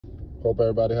Hope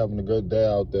everybody having a good day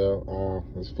out there.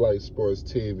 It's Flight Sports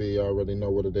TV. You already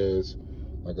know what it is.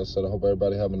 Like I said, I hope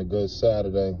everybody having a good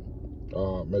Saturday.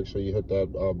 Make sure you hit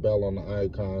that bell on the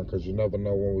icon, because you never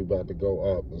know when we about to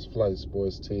go up. It's Flight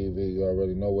Sports TV. You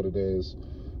already know what it is.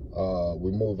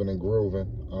 We moving and grooving.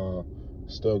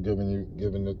 Still giving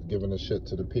the shit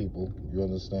to the people. You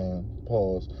understand?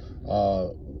 Pause.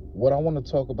 What I want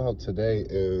to talk about today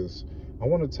is, I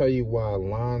want to tell you why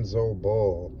Lonzo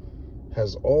Ball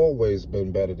has always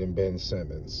been better than Ben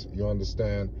Simmons. You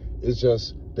understand? It's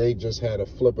just, they just had a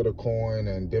flip of the coin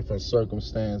and different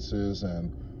circumstances, and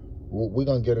we're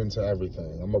going to get into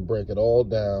everything. I'm going to break it all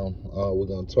down. We're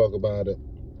going to talk about it.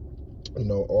 You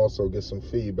know, also get some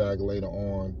feedback later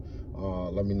on.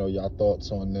 Let me know your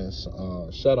thoughts on this.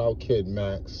 Shout out Kid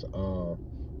Max.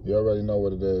 You already know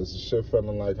what it is. Shit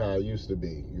feeling like how it used to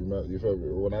be. You feel me?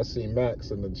 When I see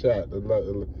Max in the chat,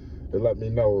 it let me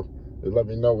know. It let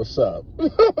me know what's up. When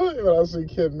I see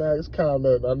Kid Max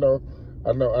comment, I know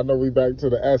we back to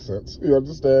the essence. You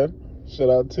understand? Shout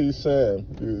out T Sam.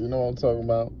 You know what I'm talking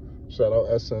about? Shout out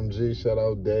SMG. Shout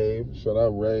out Dave. Shout out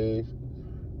Rave.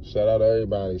 Shout out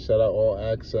everybody. Shout out All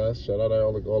Access. Shout out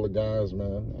all the guys,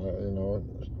 man. You know,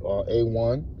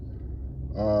 A1.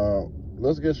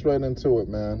 Let's get straight into it,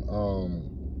 man.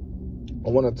 I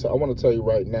want to tell you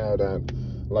right now that,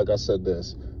 like I said,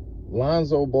 this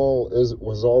Lonzo Ball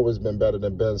was always been better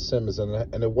than Ben Simmons,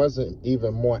 and it wasn't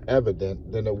even more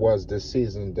evident than it was this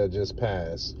season that just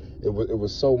passed. It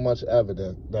was so much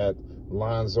evident that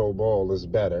Lonzo Ball is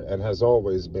better and has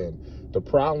always been. The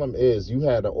problem is, you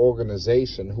had an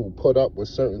organization who put up with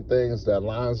certain things that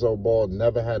Lonzo Ball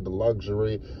never had the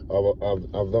luxury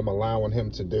of them allowing him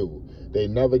to do. They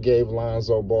never gave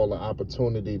Lonzo Ball an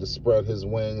opportunity to spread his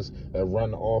wings and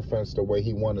run the offense the way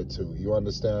he wanted to. You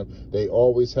understand? They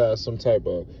always had some type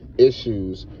of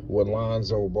issues with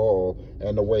Lonzo Ball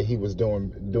and the way he was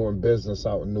doing business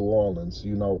out in New Orleans.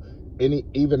 You know,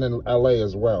 even in LA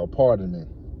as well. Pardon me.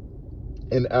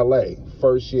 In LA,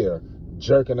 first year,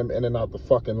 jerking him in and out the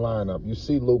fucking lineup. You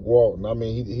see Luke Walton. I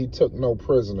mean, he took no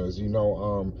prisoners, you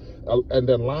know. And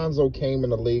then Lonzo came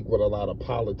in the league with a lot of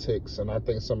politics, and I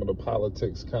think some of the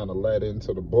politics kind of led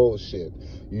into the bullshit,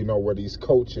 you know, where these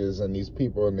coaches and these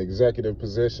people in executive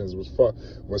positions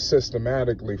was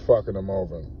systematically fucking them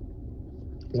over.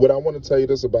 What I want to tell you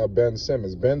this about Ben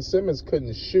Simmons. Ben Simmons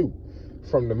couldn't shoot.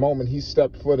 From the moment he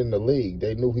stepped foot in the league,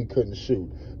 they knew he couldn't shoot.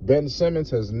 Ben Simmons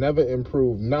has never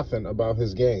improved nothing about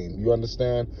his game. You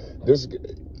understand?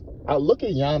 I look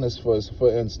at Giannis for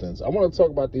instance. I want to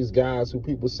talk about these guys who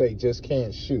people say just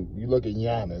can't shoot. You look at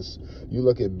Giannis. You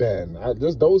look at Ben.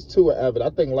 Those two are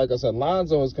evident. I think, like I said,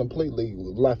 Lonzo has completely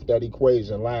left that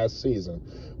equation last season,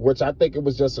 which I think it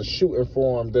was just a shooting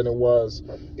for him than it was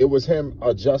him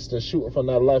adjusting, shooting from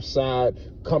that left side,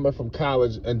 coming from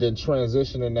college, and then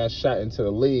transitioning that shot into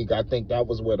the league. I think that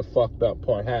was where the fucked up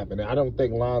part happened. I don't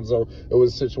think it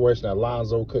was a situation that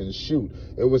Lonzo couldn't shoot.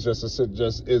 It was just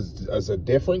a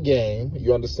different game.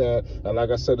 You understand? And like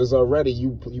I said, it's already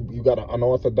you got an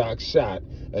unorthodox shot,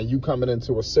 and you coming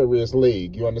into a serious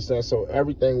league. You understand? So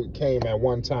everything came at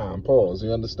one time. Pause.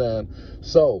 You understand?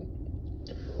 So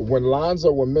when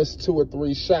Lonzo would miss 2 or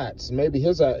 3 shots, maybe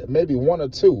 1 or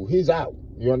 2, he's out.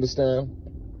 You understand?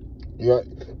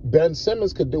 Ben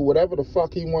Simmons could do whatever the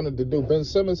fuck he wanted to do. Ben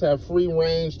Simmons had free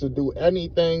range to do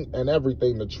anything and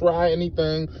everything, to try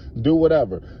anything, do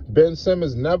whatever. Ben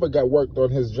Simmons never got worked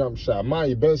on his jump shot. Mind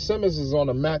you, Ben Simmons is on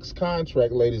a max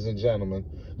contract, ladies and gentlemen.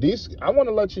 I want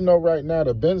to let you know right now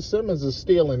that Ben Simmons is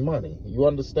stealing money. You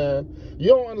understand? You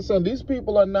don't understand. These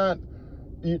people are not...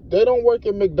 They don't work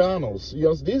at McDonald's. You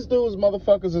know, these dudes,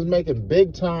 motherfuckers, is making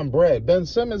big time bread. Ben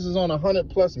Simmons is on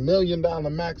 $100+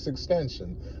 million max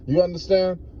extension. You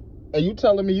understand? And you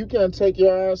telling me you can't take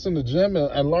your ass in the gym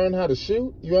and learn how to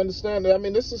shoot? You understand? I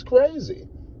mean, this is crazy.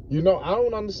 You know, I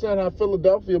don't understand how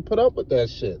Philadelphia put up with that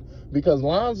shit, because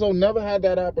Lonzo never had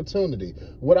that opportunity.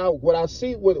 What I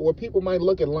see, what people might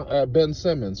look at Ben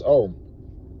Simmons,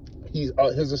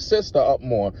 his assists are up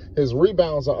more. His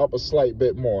rebounds are up a slight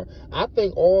bit more. I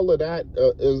think all of that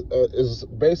is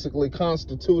basically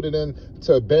constituted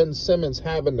into Ben Simmons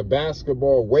having the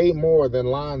basketball way more than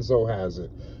Lonzo has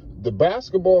it. The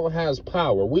basketball has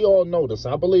power. We all know this.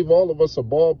 I believe all of us are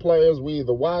ball players. We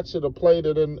either watch it or played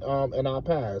it in our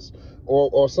past,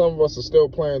 or some of us are still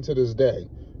playing to this day.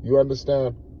 You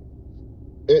understand?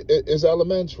 It's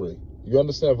elementary. You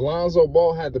understand? If Lonzo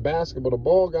Ball had the basketball, the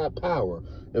ball got power.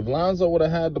 If Lonzo would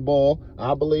have had the ball,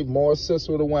 I believe more assists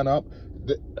would have went up.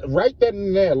 Right then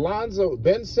and there,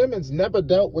 Ben Simmons never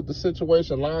dealt with the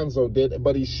situation Lonzo did,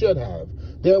 but he should have.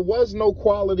 There was no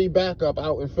quality backup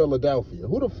out in Philadelphia.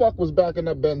 Who the fuck was backing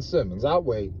up Ben Simmons? I'll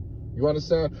wait. You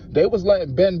understand? They was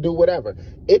letting Ben do whatever.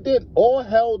 All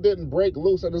hell didn't break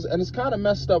loose. And it's kind of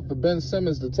messed up for Ben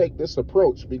Simmons to take this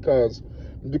approach because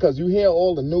you hear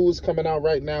all the news coming out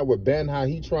right now with Ben, how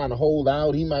he trying to hold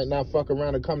out. He might not fuck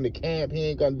around and come to camp. He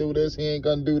ain't going to do this. He ain't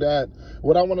going to do that.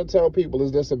 What I want to tell people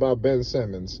is this about Ben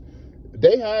Simmons.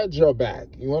 They had your back.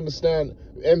 You understand?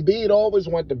 Embiid always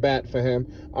went to bat for him.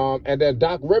 And then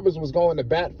Doc Rivers was going to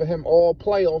bat for him all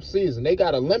playoff season. They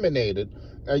got eliminated.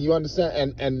 You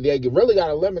understand? And they really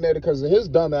got eliminated because of his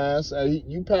dumb ass.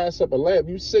 You pass up a layup.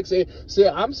 You 6'8". See,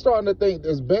 I'm starting to think,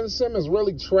 is Ben Simmons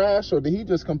really trash, or did he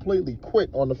just completely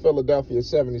quit on the Philadelphia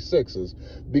 76ers?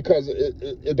 Because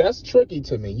that's tricky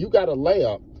to me. You got a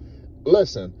layup.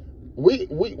 Listen,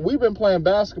 we've been playing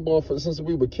basketball since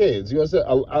we were kids. You understand?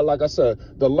 Like I said,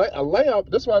 a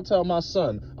layup. That's why I tell my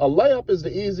son, a layup is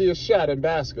the easiest shot in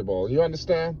basketball. You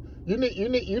understand? You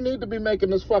need to be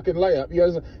making this fucking layup. You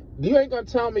understand? You ain't gonna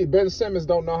tell me Ben Simmons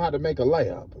don't know how to make a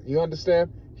layup. You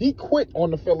understand? He quit on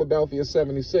the Philadelphia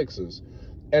 76ers.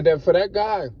 And then for that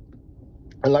guy,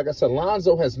 and like I said,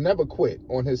 Lonzo has never quit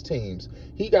on his teams.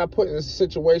 He got put in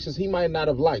situations he might not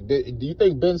have liked. Do you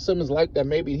think Ben Simmons liked that?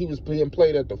 Maybe he was being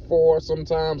played at the 4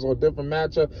 sometimes or a different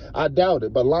matchup. I doubt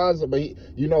it. But Lonzo,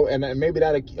 and maybe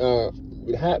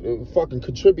that fucking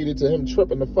contributed to him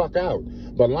tripping the fuck out.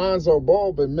 But Lonzo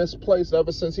Ball been misplaced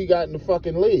ever since he got in the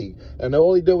fucking league. And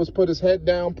all he did was put his head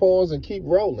down, pause, and keep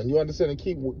rolling. You understand? And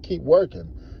keep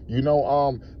working. You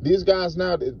know, these guys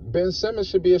now, Ben Simmons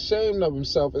should be ashamed of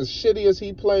himself. As shitty as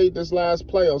he played this last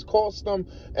playoffs, cost them.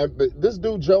 And this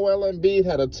dude, Joel Embiid,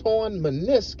 had a torn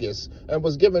meniscus and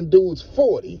was giving dudes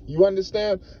 40. You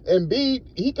understand? Embiid,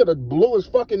 he could have blew his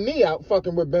fucking knee out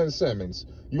fucking with Ben Simmons.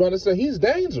 You understand? He's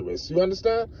dangerous. You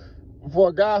understand? For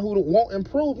a guy who won't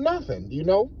improve nothing, you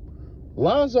know?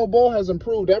 Lonzo Ball has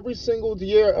improved every single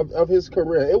year of his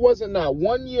career. It wasn't not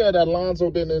one year that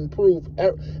Lonzo didn't improve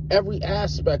every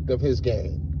aspect of his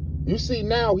game. You see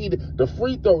now the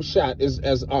free throw shot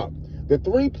is up. The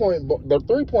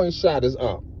three-point shot is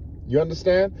up. You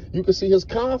understand? You can see his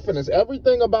confidence.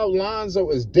 Everything about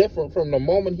Lonzo is different from the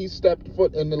moment he stepped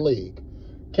foot in the league.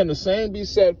 Can the same be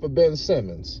said for Ben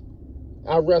Simmons?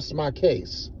 I rest my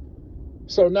case.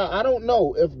 So now I don't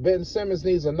know if Ben Simmons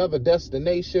needs another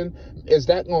destination. Is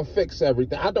that going to fix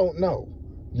everything? I don't know.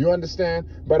 You understand?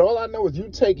 But all I know is you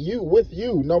take you with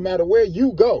you no matter where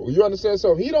you go. You understand?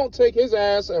 So if he don't take his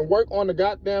ass and work on the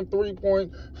goddamn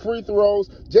three-point free throws,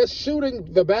 just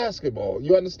shooting the basketball,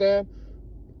 you understand?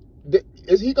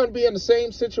 Is he going to be in the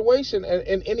same situation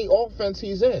in any offense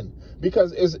he's in?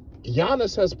 Because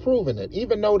Giannis has proven it,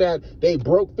 even though that they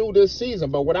broke through this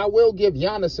season. But what I will give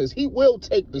Giannis is he will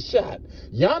take the shot.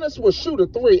 Giannis will shoot a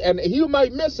 3, and he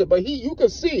might miss it, but you can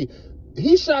see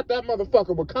he shot that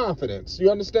motherfucker with confidence. You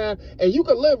understand? And you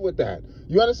can live with that.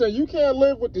 You understand? You can't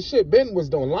live with the shit Ben was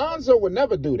doing. Lonzo would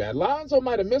never do that. Lonzo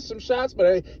might have missed some shots,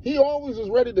 but he always was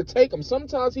ready to take them.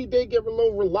 Sometimes he did get a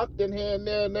little reluctant here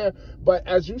and there. But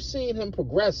as you've seen him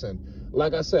progressing,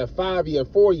 like I said, 5 years,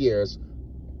 4 years,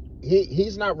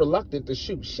 he's not reluctant to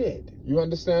shoot shit. You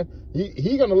understand?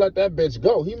 He gonna let that bitch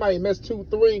go. He might miss 2,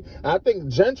 3. I think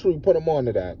Gentry put him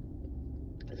onto that.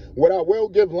 What I will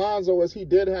give Lonzo is he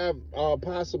did have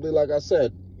possibly, like I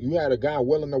said, you had a guy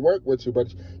willing to work with you,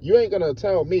 but you ain't gonna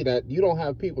tell me that you don't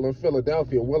have people in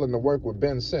Philadelphia willing to work with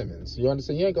Ben Simmons. You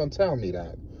understand? You ain't gonna tell me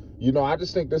that. You know, I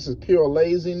just think this is pure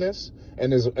laziness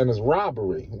and is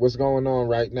robbery. What's going on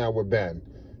right now with Ben?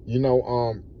 You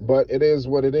know, but it is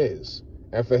what it is.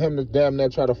 And for him to damn near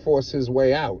try to force his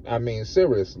way out, I mean,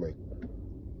 seriously,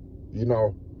 you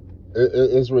know,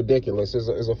 it's ridiculous.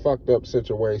 It's a fucked up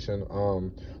situation.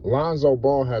 Lonzo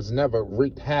Ball has never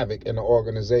wreaked havoc in the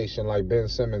organization like Ben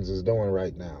Simmons is doing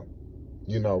right now.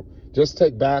 You know, just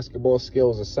take basketball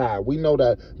skills aside. We know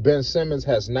that Ben Simmons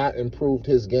has not improved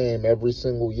his game every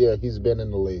single year he's been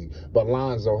in the league, but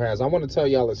Lonzo has. I want to tell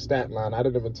y'all a stat line. I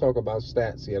didn't even talk about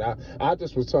stats yet. I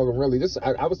just was talking really,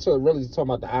 I was really talking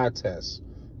about the eye test.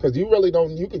 Because you really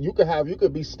don't, you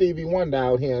could be Stevie Wonder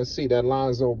out here and see that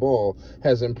Lonzo Ball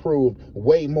has improved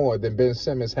way more than Ben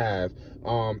Simmons have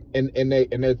in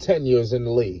their 10 years in the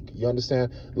league. You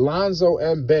understand? Lonzo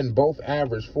and Ben both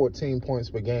averaged 14 points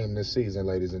per game this season,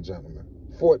 ladies and gentlemen.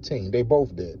 14. They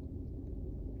both did.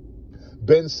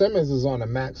 Ben Simmons is on a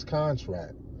max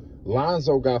contract.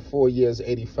 Lonzo got 4 years,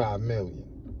 $85 million.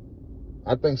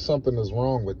 I think something is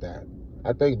wrong with that.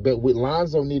 I think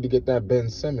Lonzo need to get that Ben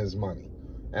Simmons money.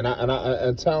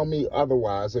 And tell me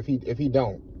otherwise if he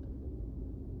don't.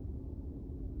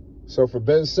 So for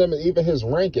Ben Simmons, even his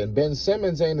ranking, Ben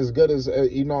Simmons ain't as good as,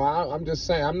 you know, I'm just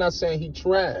saying, I'm not saying he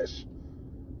trash.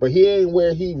 But he ain't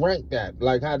where he ranked at.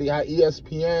 Like how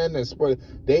ESPN and Sport,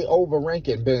 they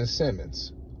overranking Ben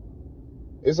Simmons.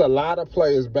 There's a lot of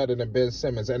players better than Ben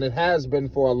Simmons, and it has been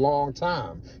for a long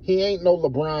time. He ain't no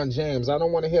LeBron James. I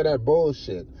don't want to hear that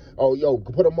bullshit. Oh, yo,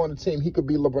 put him on the team. He could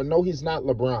be LeBron. No, he's not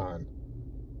LeBron.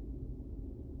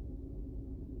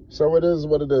 So it is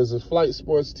what it is. It's Flight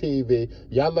Sports TV.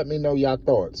 Y'all let me know your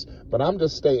thoughts. But I'm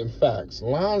just stating facts.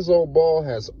 Lonzo Ball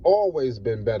has always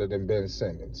been better than Ben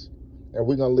Simmons. And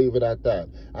we're going to leave it at that.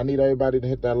 I need everybody to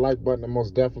hit that like button and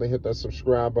most definitely hit that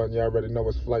subscribe button. You already know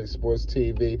it's Flight Sports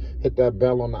TV. Hit that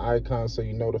bell on the icon so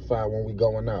you're notified when we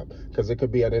going up. Because it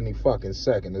could be at any fucking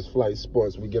second. It's Flight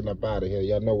Sports. We getting up out of here.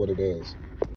 Y'all know what it is.